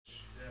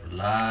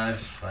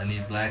live. I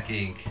need black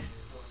ink.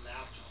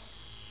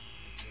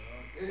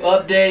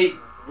 Update.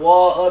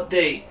 Wall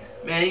update.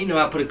 Man, you know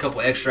I put a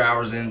couple extra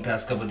hours in the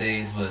past couple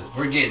days, but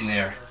we're getting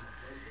there.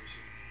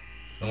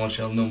 I want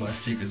y'all to know my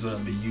secrets, what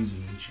I've been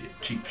using and shit.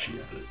 Cheap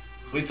shit.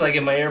 Wait till I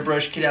get my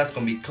airbrush kit out. It's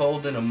gonna be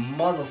cold than a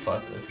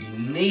motherfucker. If you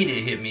need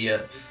it, hit me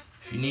up.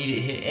 If you need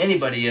it, hit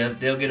anybody up.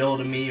 They'll get a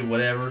hold of me or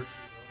whatever.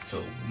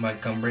 So we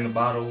might come bring a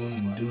bottle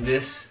and do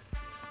this.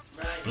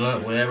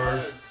 Blunt,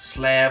 whatever.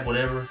 Slab,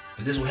 whatever.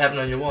 But this will happen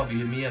on your wall if you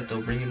hit me up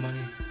though. Bring your money.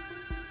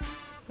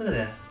 Look at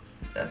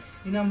that.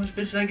 You know how much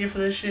bitches I get for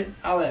this shit?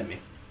 Holla at me.